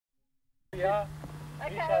Yeah.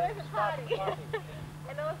 Okay, there's a party.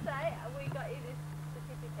 And also, we got you this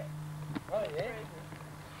certificate. Oh, yeah?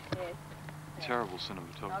 Yes. Terrible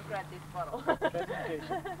cinematography. I'll grab this bottle.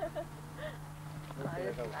 Presentation. I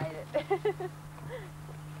just made it.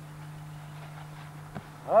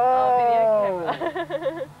 Oh!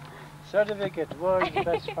 Certificate, world's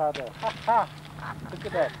best father. Ha ha! Look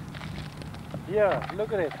at that. Here,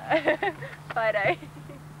 look at it. Photo.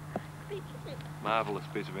 Marvellous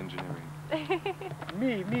piece of engineering.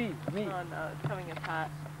 Me. Oh no, it's coming apart.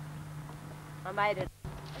 I made it.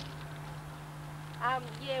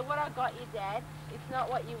 Yeah, what I got you, Dad, it's not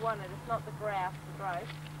what you wanted. It's not the grouse, the grouse.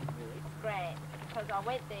 It's Grant. Because I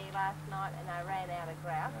went there last night and I ran out of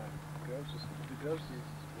grouse. The grouse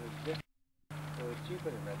is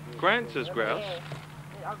cheaper than that. Grant says grouse.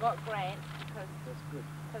 Yeah, I got Grant because... That's good.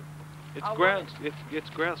 It's grouse. It's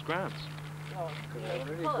grouse grants. Well, Because yeah, I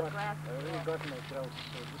already got my grouse,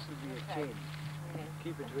 so this will be a change. Yeah.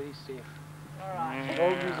 Keep it very safe. Alright.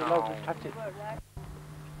 Nobody's allowed to touch it.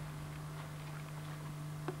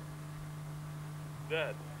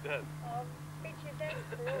 Dad. Oh, Richard, that's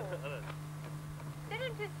cool. Tell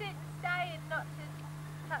him to sit and stay and not to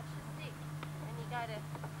touch the stick when you go to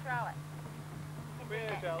throw it. Come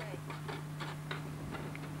here, Charles.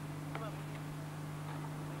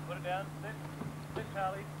 Put it down. Sit,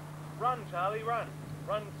 Charlie. Run, Charlie, run.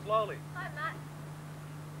 Run slowly. Hi, Matt.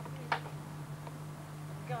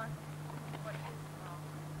 Go on. Watch this.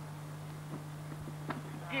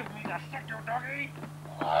 Give me the stick, you doggy!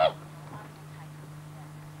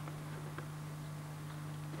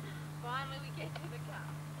 Finally, we get to the car.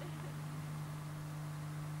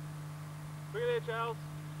 Look at there, Charles.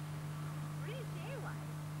 British Airways.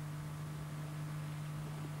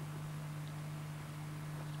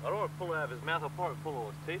 I don't want to pull it out of his mouth. I'll probably pull all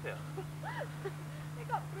his teeth out. They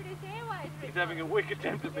got British Airways. He's having a weak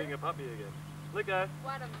attempt at being a puppy again. Let go.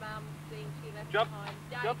 One of Mum's things she left Jump. behind.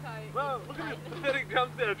 Jump. Daco. Whoa, look at his pathetic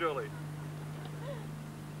jumps there, Julie.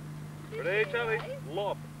 Ready, Charlie?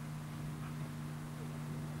 Lop.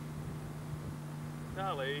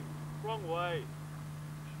 Charlie, wrong way.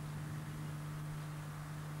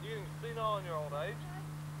 You're getting senile in your old age.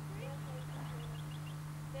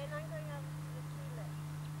 Then I'm going over to the toilet.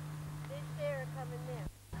 There's Sarah coming now.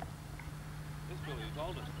 This Julie's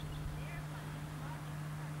oldest.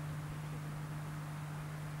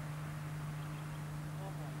 Oh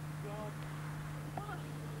my God.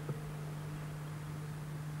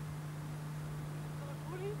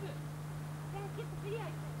 What is it? Dad, get the video.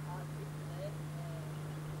 Oh, this is it.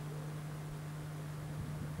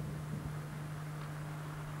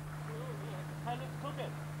 Hey, let's cook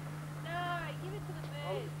it. No, give it to the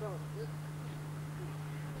birds.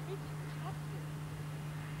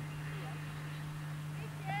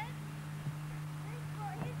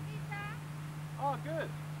 Oh, good.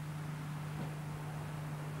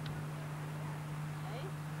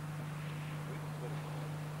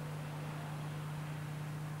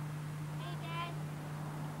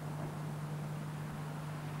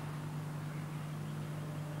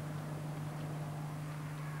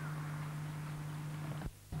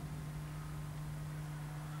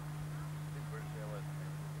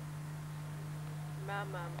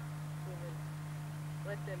 Mum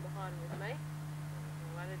left them behind with me.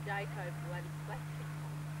 One of Daco's bloody plastic.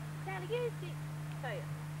 Charlie, use it. Tell you.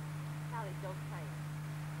 Charlie's dog tail.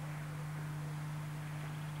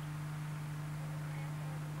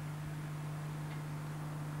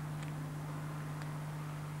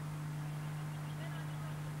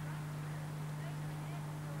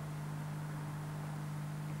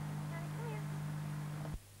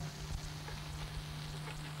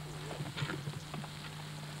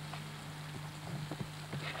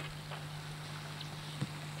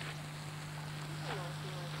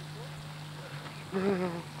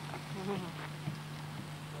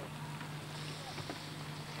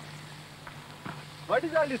 What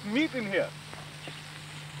is all this meat in here?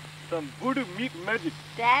 Some voodoo meat magic.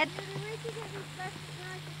 Dad?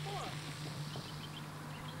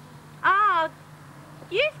 Oh,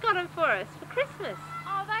 you've got them for us for Christmas.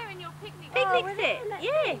 Oh, they were in your picnic. Picnic set.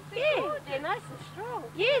 Yeah, yeah. They're nice and strong.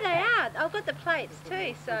 Yeah, they are. I've got the plates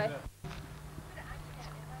too, so.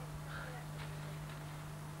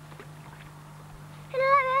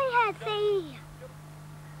 See.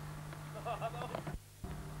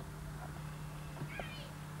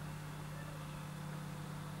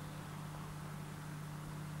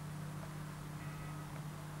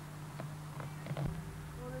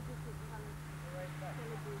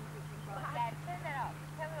 Dad, turn that off.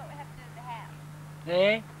 Tell me what we have to do at the house.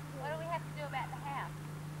 Eh? What do we have to do about the house?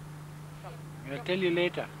 I'll tell you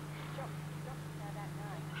later. I don't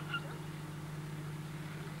know.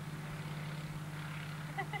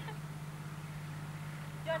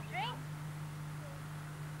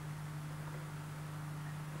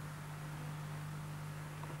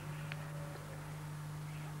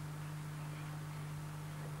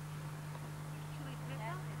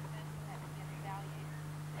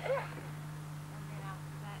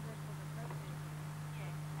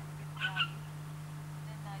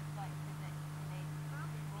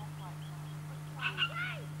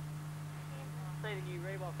 sending you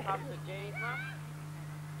Reebok pumps at Jenny's mum?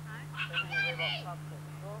 Sending you Reebok pumps at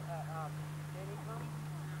Jenny's mum?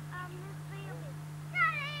 Daddy!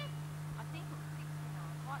 I think it's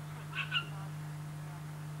 69. What?